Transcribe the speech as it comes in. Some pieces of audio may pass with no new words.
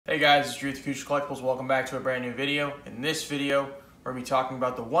Hey guys, it's Drew with Future Collectibles. Welcome back to a brand new video. In this video, we're going to be talking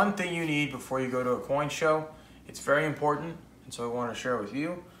about the one thing you need before you go to a coin show. It's very important, and so I want to share it with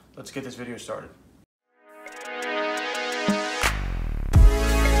you. Let's get this video started.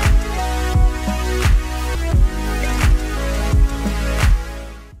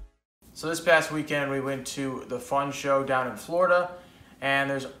 So this past weekend, we went to the Fun Show down in Florida, and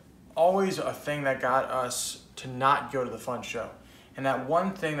there's always a thing that got us to not go to the Fun Show. And that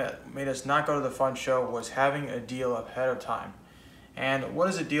one thing that made us not go to the Fun Show was having a deal ahead of time. And what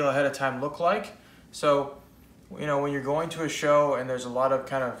does a deal ahead of time look like? So, when you're going to a show and there's a lot of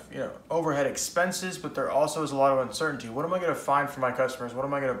overhead expenses, but there also is a lot of uncertainty. What am I going to find for my customers? What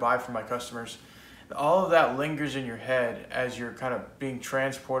am I going to buy for my customers? All of that lingers in your head as you're kind of being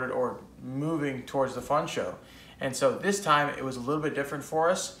transported or moving towards the Fun Show. And so this time it was a little bit different for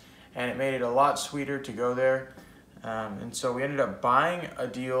us, and it made it a lot sweeter to go there. And so we ended up buying a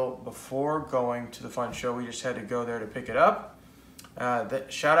deal before going to the Fun Show. We just had to go there to pick it up.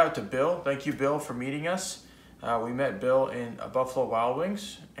 Shout out to Bill. Thank you, Bill, for meeting us. We met Bill in Buffalo Wild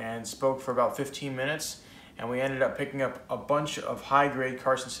Wings and spoke for about 15 minutes. And we ended up picking up a bunch of high-grade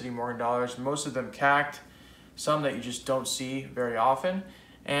Carson City Morgan dollars, most of them cacked, some that you just don't see very often.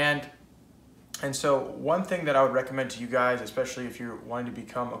 And so one thing that I would recommend to you guys, especially if you're wanting to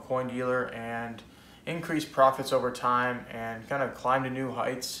become a coin dealer and increase profits over time and kind of climb to new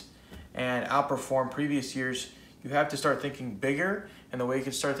heights and outperform previous years, you have to start thinking bigger. And the way you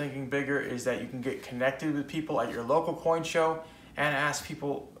can start thinking bigger is that you can get connected with people at your local coin show and ask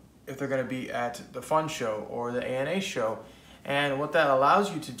people if they're going to be at the Fun Show or the ANA show. And what that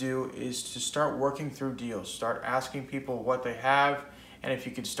allows you to do is to start working through deals, start asking people what they have, and if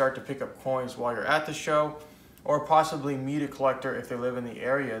you can start to pick up coins while you're at the show, or possibly meet a collector if they live in the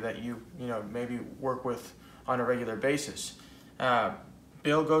area that you maybe work with on a regular basis.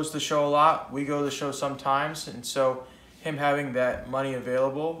 Bill goes to the show a lot. We go to the show sometimes, and so him having that money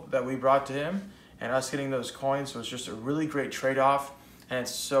available that we brought to him and us getting those coins was just a really great trade-off. And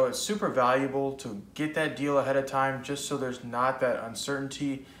so it's super valuable to get that deal ahead of time, just so there's not that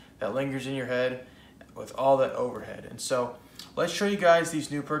uncertainty that lingers in your head with all that overhead. And so let's show you guys these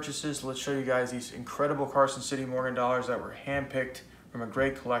new purchases. Let's show you guys these incredible Carson City Morgan dollars that were handpicked from a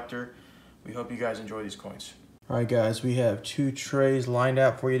great collector. We hope you guys enjoy these coins. All right, guys, we have two trays lined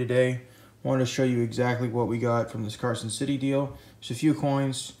out for you today. I wanted to show you exactly what we got from this Carson City deal. There's a few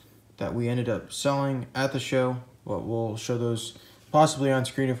coins that we ended up selling at the show, but we'll show those possibly on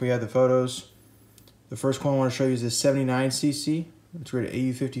screen if we have the photos. The first coin I want to show you is this 79cc. It's rated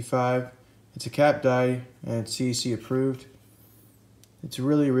AU55. It's a cap die and it's CAC approved. It's a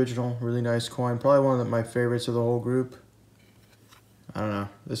really original, really nice coin. Probably one of my favorites of the whole group. I don't know.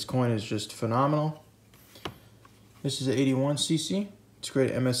 This coin is just phenomenal. This is an 81cc. It's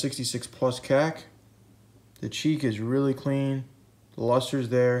great MS66 plus CAC. The cheek is really clean. The luster's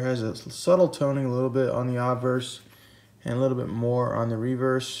there. It has a subtle toning a little bit on the obverse and a little bit more on the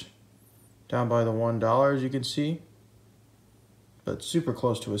reverse. Down by the $1, you can see. But super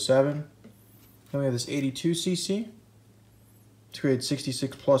close to a 7. Then we have this 82cc. It's graded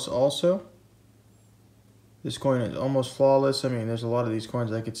 66 plus also. This coin is almost flawless. I mean, there's a lot of these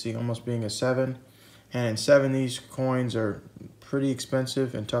coins I could see almost being a 7. And in 7, these coins are pretty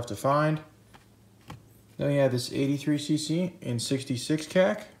expensive and tough to find. Then we have this 83cc in 66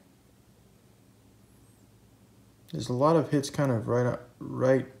 CAC. There's a lot of hits kind of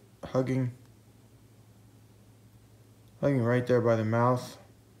right hugging right there by the mouth.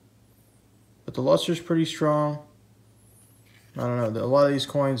 But the luster's pretty strong. I don't know, a lot of these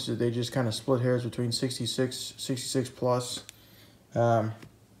coins, they just kind of split hairs between 66 plus. And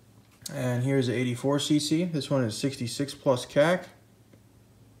here's the 84cc. This one is 66 plus CAC.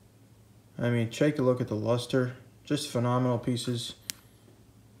 I mean, take a look at the luster. Just phenomenal pieces.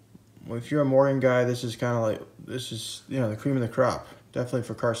 If you're a Morgan guy, this is kind of like, the cream of the crop. Definitely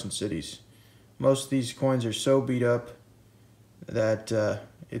for Carson Cities. Most of these coins are so beat up that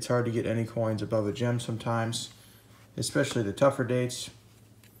it's hard to get any coins above a gem sometimes, especially the tougher dates,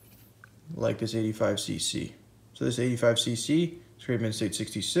 like this 85cc. So this 85cc is rated Mint State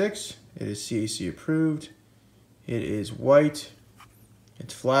 66. It is CAC approved. It is white.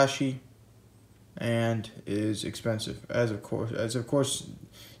 It's flashy, and is expensive. As of course,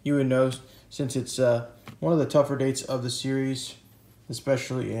 you would know, since it's one of the tougher dates of the series,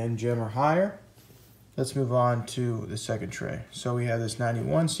 especially in gem or higher. Let's move on to the second tray. So we have this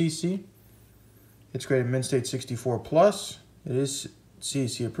 91cc. It's graded Mint State 64 plus. It is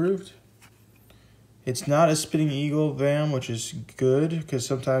CAC approved. It's not a Spitting Eagle VAM, which is good because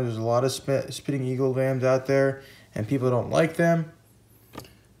sometimes there's a lot of Spitting Eagle VAMs out there and people don't like them.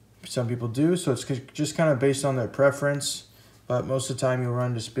 Some people do, so it's just kind of based on their preference. But most of the time you'll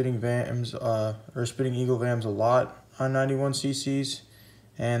run to Spitting VAMs or Spitting Eagle VAMs a lot on 91cc's,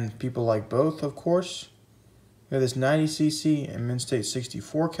 and people like both, of course. We have this 90cc and Mint State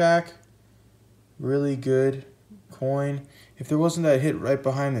 64 CAC. Really good coin. If there wasn't that hit right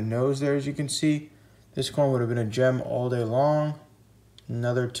behind the nose there, as you can see, this coin would have been a gem all day long.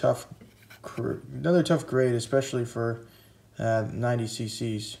 Another tough grade, especially for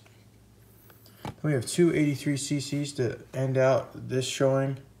 90cc's. Then we have two 83cc's to end out this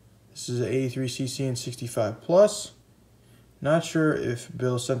showing. This is an 83cc and 65 plus. Not sure if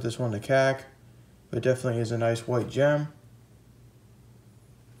Bill sent this one to CAC, but definitely is a nice white gem.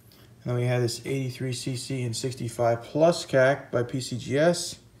 And then we have this 83cc and 65 plus CAC by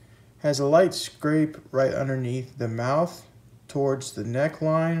PCGS. Has a light scrape right underneath the mouth towards the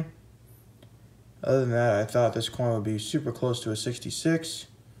neckline. Other than that, I thought this coin would be super close to a 66,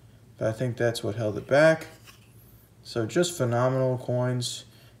 but I think that's what held it back. So just phenomenal coins,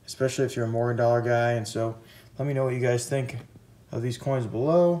 especially if you're a Morgan Dollar guy. And so let me know what you guys think of these coins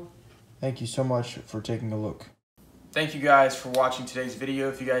below. Thank you so much for taking a look. Thank you guys for watching today's video.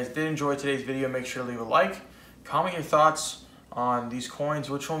 If you guys did enjoy today's video, make sure to leave a like. Comment your thoughts on these coins.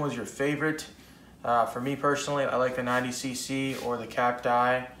 Which one was your favorite? For me personally, I like the 90cc or the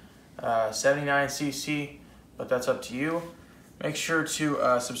Cacti 79cc, but that's up to you. Make sure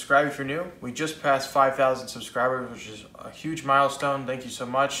to subscribe if you're new. We just passed 5,000 subscribers, which is a huge milestone. Thank you so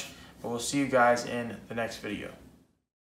much. But we'll see you guys in the next video.